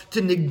was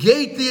to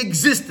negate the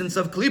existence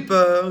of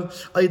Klippa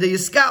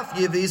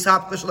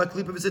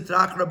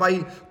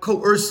by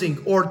coercing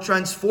or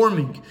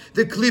transforming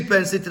the Klippa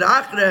and Sitra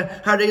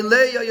Achra,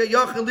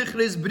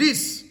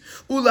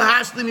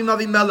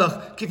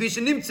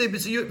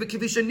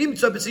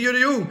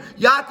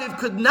 Yaakov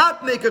could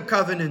not make a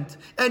covenant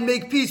and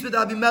make peace with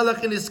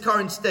Avimelech in his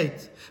current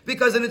state,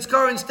 because in its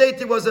current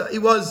state it was a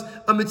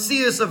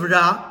Metzias of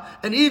Ra,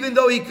 and even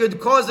though he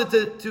could cause it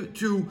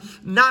to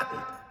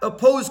not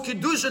oppose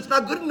Kedusha, it's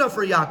not good enough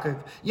for Yaakov.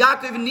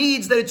 Yaakov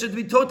needs that it should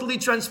be totally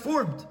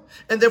transformed,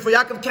 and therefore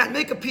Yaakov can't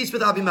make a peace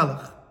with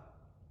Avimelech.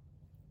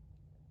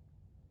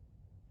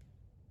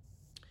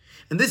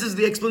 And this is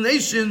the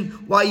explanation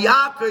why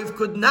Yaakov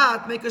could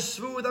not make a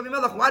shvu with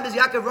Avimelech. Why does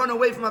Yaakov run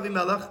away from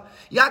Avimelech?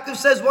 Yaakov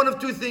says one of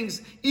two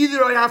things.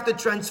 Either I have to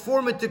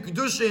transform it to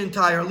Kedusha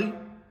entirely,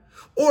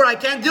 or I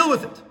can't deal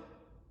with it.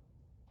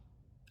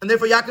 And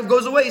therefore Yaakov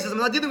goes away. He says, I'm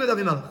not dealing with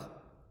Avimelech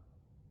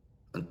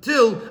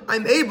until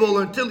I'm able,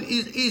 until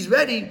he's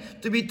ready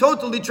to be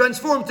totally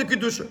transformed to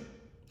Kedusha.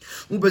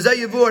 The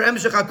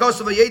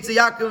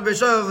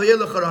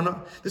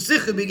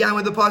Sikha began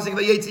with the pasuk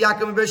Vayetze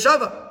Yaakov and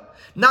Beersheva.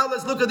 Now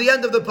let's look at the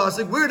end of the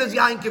pasuk. Where does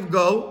Yaakov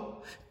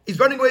go? He's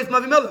running away from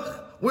Avimelech.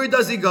 Where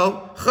does he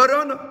go?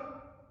 Charana.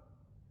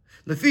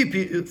 According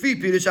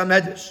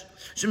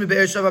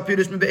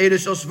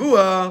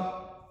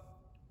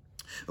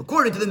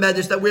to the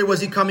Medrash, that where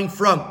was he coming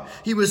from?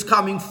 He was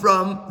coming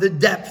from the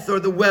depth or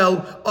the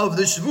well of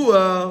the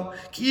Shvuah.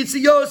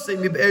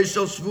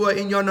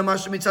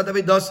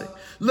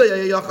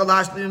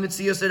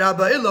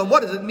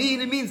 What does it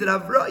mean? It means that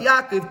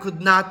Yaakov could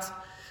not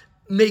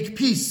make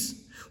peace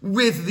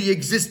with the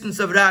existence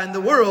of Ra in the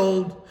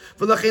world.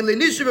 Therefore,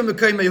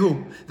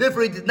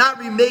 he did not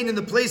remain in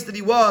the place that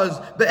he was,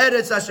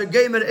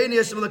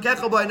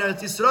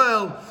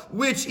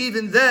 which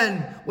even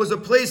then was a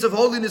place of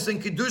holiness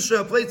and Kedusha,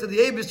 a place that the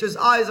Eibishter's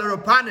eyes are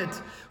upon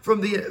it from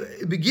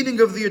the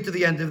beginning of the year to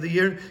the end of the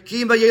year.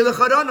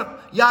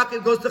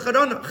 Yaakov goes to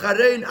Charana.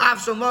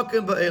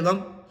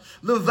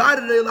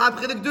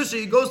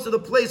 He goes to the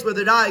place where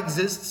the Ra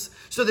exists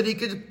so that he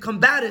could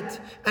combat it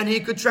and he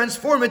could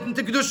transform it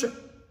into Kedusha.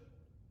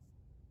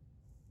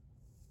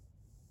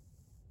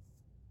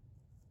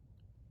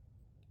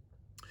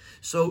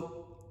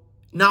 So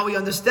now we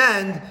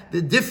understand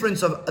the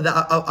difference of the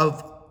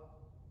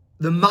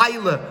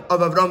Maila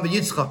of Avraham and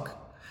Yitzchak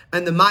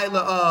and the Maila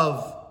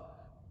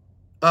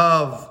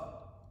of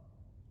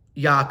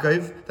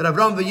Yaakov. That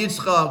Avraham and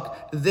Yitzchak,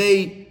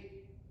 they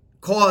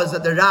caused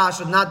that the Ra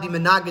should not be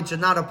menaged, should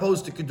not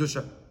oppose to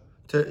Kedusha,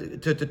 to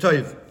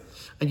Toiv.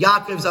 And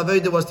Yaakov's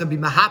Aveda was to be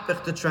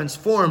mahapech, to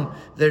transform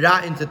the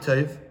Ra into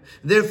Toiv.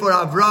 Therefore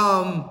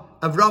Avraham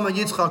and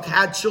Yitzchak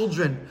had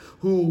children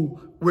who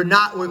were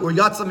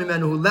Yatzamim,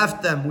 who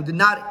left them, who did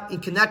not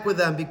connect with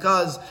them,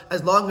 because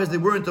as long as they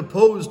weren't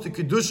opposed to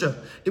Kedusha,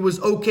 it was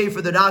okay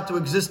for the Ra to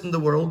exist in the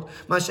world.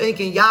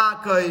 Mashenkin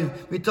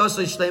Yaakov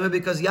mitosay shlema,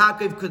 because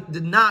Yaakov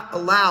did not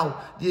allow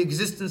the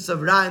existence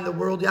of Ra in the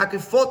world. Yaakov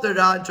fought the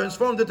Ra and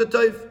transformed it to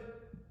Toiv.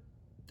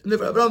 And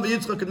if Avraham and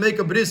Yitzchak could make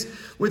a bris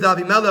with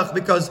Avimelech,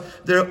 because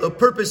the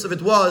purpose of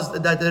it was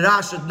that the Ra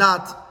should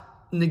not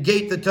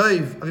negate the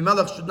Toiv,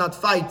 Avimelech should not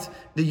fight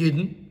the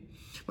Yidden.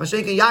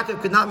 Mashenkin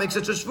Yaakov could not make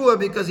such a shvuah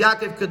because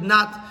Yaakov could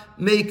not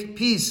make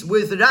peace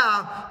with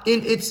Ra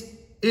in its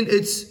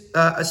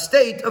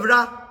state of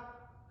Ra,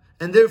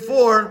 and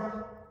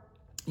therefore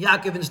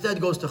Yaakov instead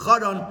goes to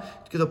Charan,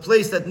 to the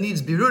place that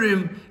needs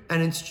birurim,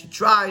 and it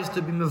tries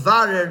to be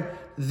mevarer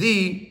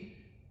the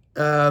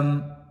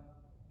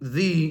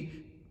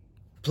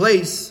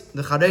place,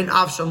 the Charein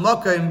Avshal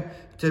Mokim,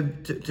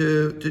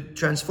 to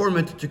transform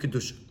it to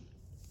Kedusha.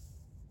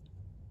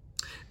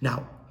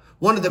 Now,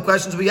 one of the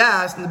questions we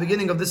asked in the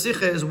beginning of the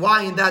Sikha is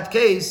why in that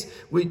case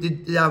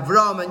did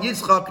Avraham and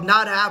Yitzchak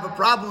not have a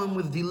problem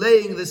with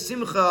delaying the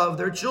Simcha of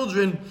their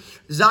children,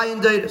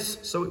 Zayin Deiris.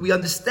 So we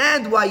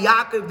understand why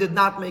Yaakov did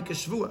not make a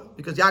Shvuah,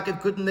 because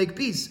Yaakov couldn't make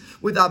peace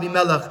with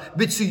Avimelech,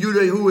 Bitzu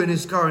Yurehu, in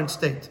his current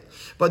state.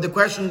 But the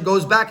question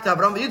goes back to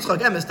Avraham and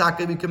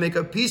Yitzchak. We can make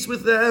a peace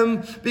with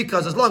them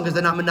because as long as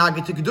they're not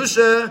menaged to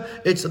Kedusha,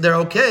 they're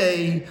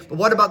okay. But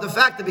what about the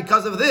fact that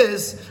because of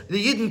this,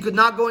 the Yidden could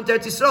not go into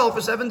Eretz Yisrael for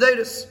 7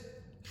 days?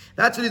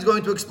 That's what he's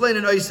going to explain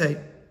in Oisei.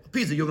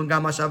 This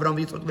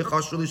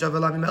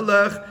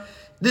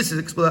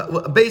is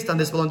based on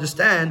this. We'll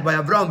understand why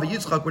Avraham and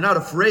Yitzchak were not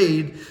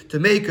afraid to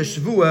make a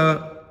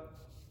shvuah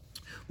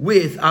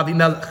with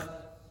Avimelech.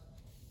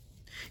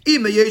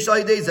 Even though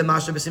this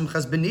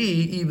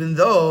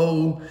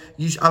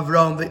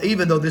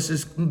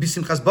is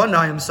b'simchas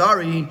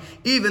banai,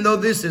 even though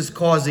this is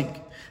causing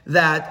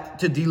that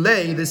to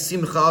delay the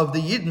simcha of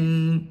the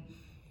Yidden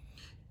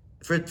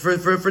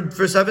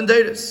for 7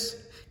 days.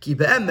 Ki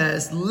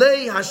be'emes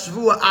lei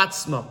hashvua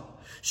atzma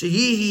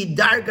shehi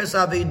dargas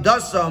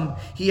avedasam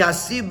hi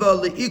hasiba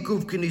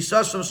leikuv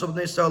knisasam shel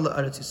bnei Yisrael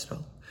le'eretz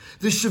Yisrael.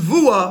 The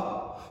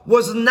shvua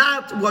was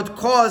not what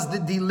caused the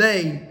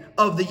delay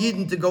of the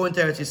Yidden to go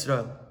into Eretz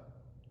Yisrael.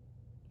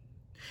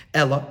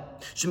 Ella,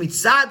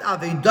 shemitzad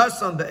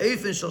avedasam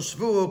be'efen shel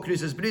shvu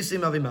krisis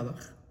brisim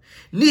Avimelech.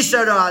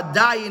 Nishara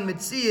adayin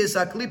mitzias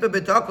aklipa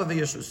betaka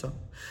v'yeshusa.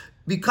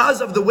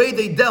 Because of the way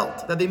they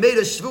dealt, that they made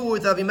a shvu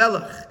with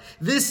Avimelech,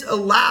 this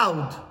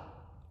allowed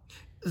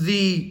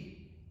the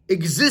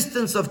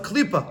existence of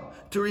klipa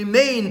to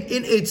remain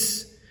in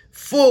its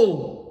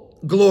full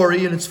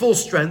glory, in its full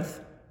strength.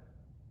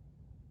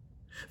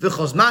 And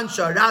as long as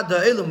the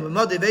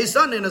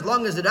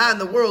Ra in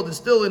the world is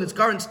still in its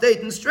current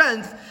state and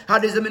strength,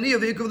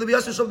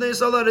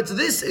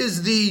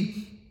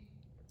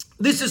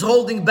 this is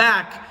holding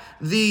back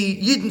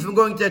the Yidden from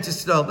going to Eretz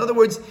Yisrael. In other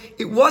words,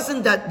 it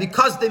wasn't that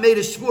because they made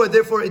a shvuah,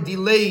 therefore it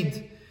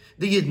delayed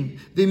the Yidden.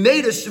 They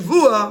made a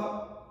shvuah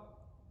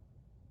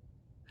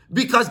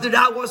because the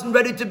Ra wasn't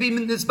ready to be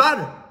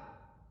mitzvah,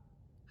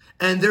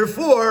 and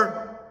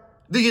therefore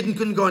the Yidden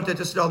couldn't go into Eretz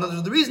Yisrael. In other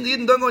words, the reason the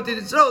Yidden don't go into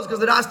Eretz Yisrael is because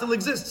the Ra still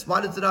exists.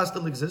 Why does the Ra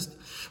still exist?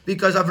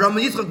 Because Avraham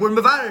and Yitzchak were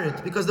mevarer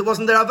it, because there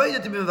wasn't the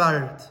Vayetze to be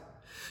mevarer it.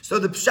 So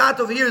the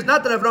pshat over here is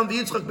not that Avraham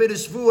and Yitzchak made a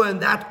shvuah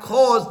and that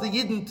caused the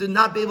Yidden to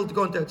not be able to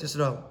go into Eretz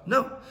Yisrael.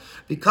 No.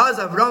 Because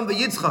Avraham and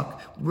Yitzchak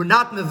were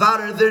not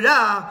mevarer the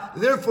Ra,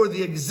 therefore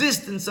the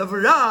existence of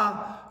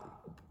Ra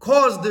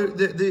caused the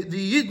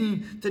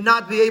Yidden to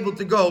not be able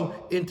to go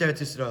into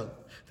Eretz Yisrael.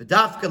 And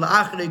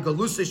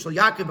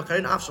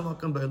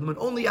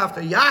only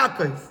after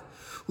Yaakov,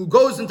 who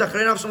goes into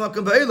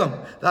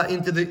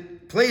the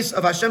place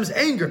of Hashem's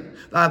anger, in his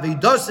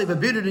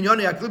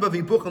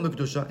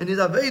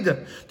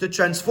Aveda, to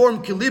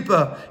transform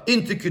Kilipa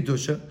into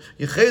Kedusha,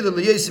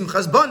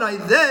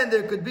 then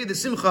there could be the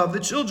Simcha of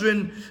the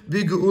children,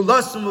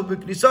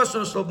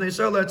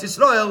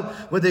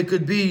 where they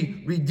could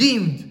be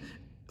redeemed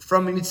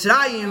from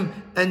Mitzrayim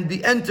and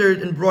be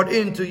entered and brought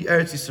into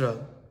Eretz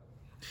Yisrael.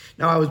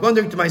 Now I was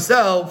wondering to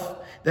myself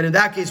that in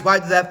that case, why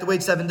did they have to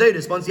wait 7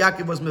 days? Once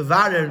Yaakov was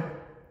mevarer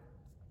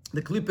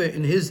the klipa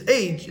in his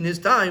age, in his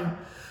time,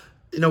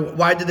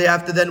 why did they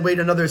have to then wait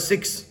another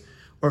 6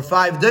 or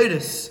 5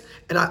 days?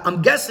 And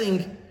I'm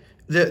guessing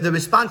the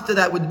response to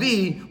that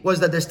was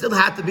that there still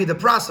had to be the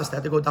process. They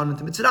had to go down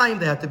into Mitzrayim,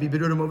 they had to be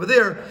Birurim over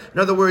there. In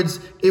other words,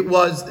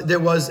 there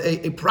was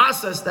a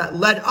process that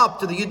led up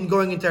to the Yidden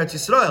going into Eretz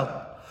Yisrael.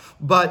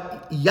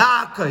 But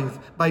Yaakov,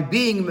 by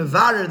being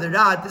mevarer the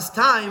Ra at this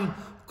time,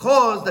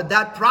 caused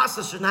that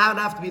process should not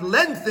have to be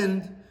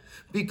lengthened,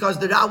 because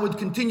the Ra would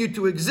continue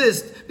to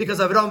exist because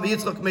Avraham and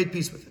Yitzchak made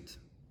peace with it.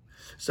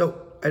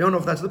 So I don't know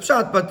if that's the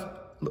pshat,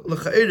 but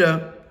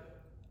l'cha'ira,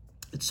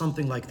 it's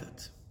something like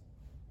that.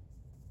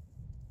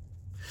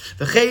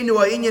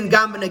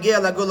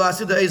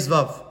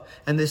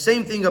 And the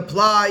same thing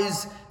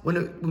applies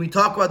when we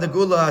talk about the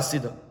Gula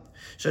Hasidah,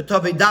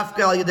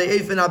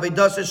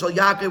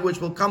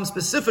 which will come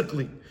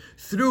specifically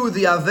through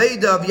the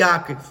Aveda of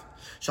Yaakov.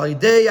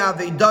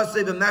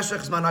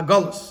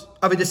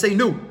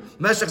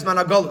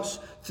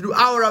 Through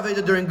our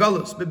Aveda during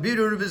Galus,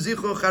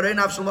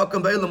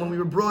 when we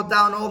were brought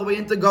down all the way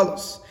into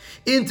Galus,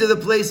 into the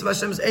place of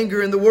Hashem's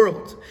anger in the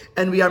world,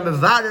 and we are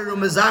mevarer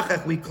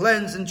u'mezachach, we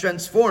cleanse and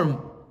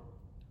transform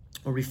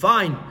or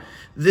refine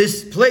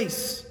this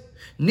place.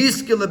 We will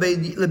be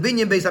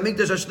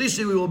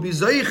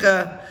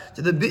zoicha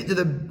to the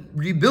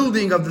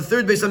rebuilding of the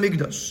third Beis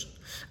Hamikdash,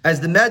 as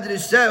the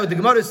Medrash says, or the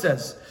Gemara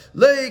says.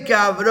 Leike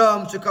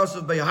Avraham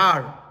shekasuv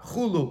beihar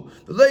chulu,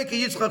 leike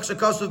Yitzchak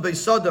shekasuv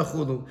beisada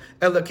chulu,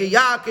 elake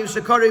Yaakov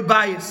shekare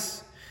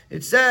bayis.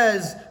 It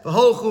says,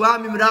 v'holchu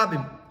amim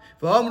rabim,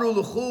 v'amru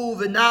l'chu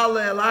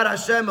v'nale elar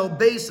Hashem el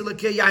beis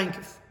elake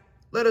Yaakov.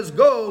 Let us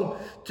go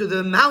to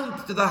the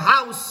mount, to the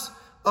house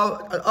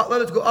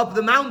let us go up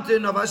the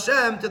mountain of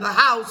Hashem to the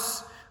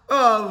house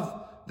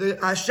of the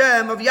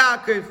Hashem of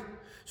Yaakov.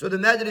 So the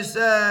Medrash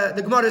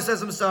the Gemara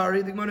says,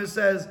 the Gemara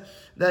says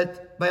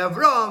that by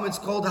Avraham it's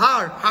called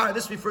Har. Har,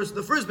 this refers to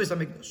the first Beis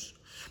Hamikdash.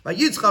 By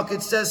Yitzchak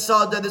it says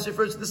Sada, this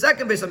refers to the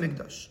second Beis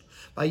Hamikdash.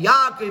 By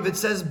Yaakov it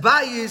says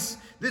Bayis,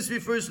 this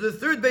refers to the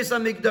third Beis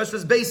Hamikdash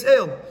as Beis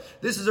El.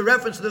 This is a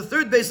reference to the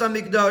third Beis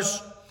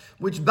Hamikdash,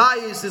 which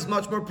Bayis is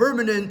much more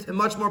permanent and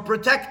much more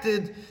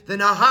protected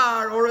than a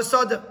Har or a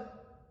Sada.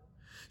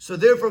 So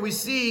therefore we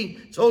see,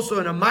 it's also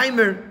in a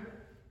Maimer,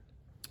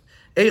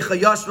 Eicha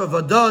Yashva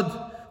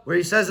Vadad, where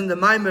he says in the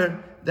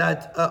Maimer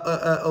that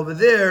over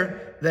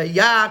there, that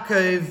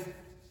Yaakov,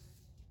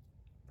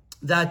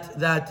 that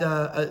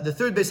the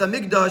third Beis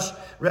Hamikdash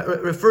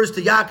refers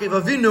to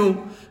Yaakov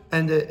Avinu,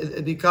 and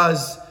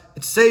because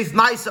it's safe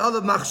Maisa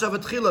Alav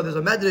Machshavat Chila. There's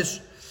a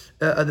Medrash,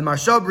 the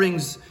Marsha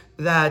brings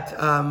that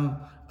a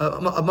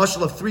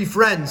mashal of 3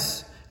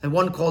 friends, and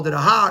one called it a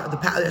har.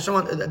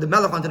 The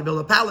Melech wanted to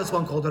build a palace.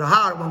 One called it a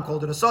har. One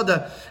called it a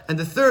sada. And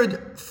the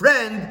third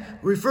friend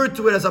referred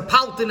to it as a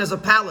paltin, as a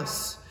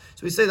palace.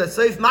 So we say that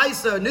Seif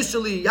Maisa,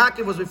 initially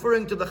Yaakov was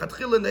referring to the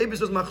Chatchila and the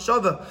Eibus was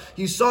Machshava.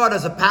 He saw it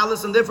as a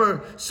palace, and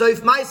therefore Seif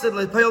Maisa,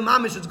 like Payal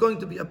Mamish, is going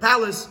to be a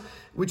palace,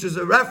 which is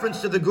a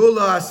reference to the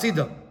Gula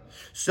Asida.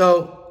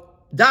 So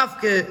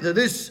Dafke,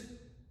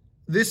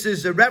 this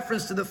is a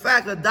reference to the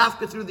fact that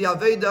Dafke through the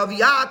Aveda of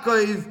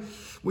Yaakov,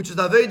 which is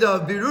the Aveda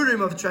of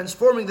Birurim, of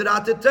transforming the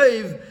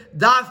Ratetev,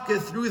 Davke,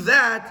 through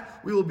that,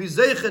 we will be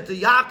Zeichet to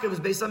Yaakov's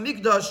Beis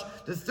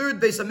HaMikdash, the third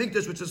Beis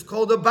HaMikdash, which is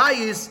called a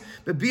Bayis,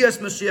 Bebias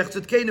Mashiach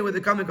Tzidkenu, with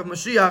the coming of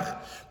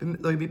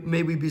Mashiach.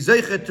 May we be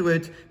Zeichet to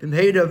it,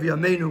 B'mheira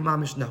v'yameinu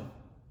mamish now.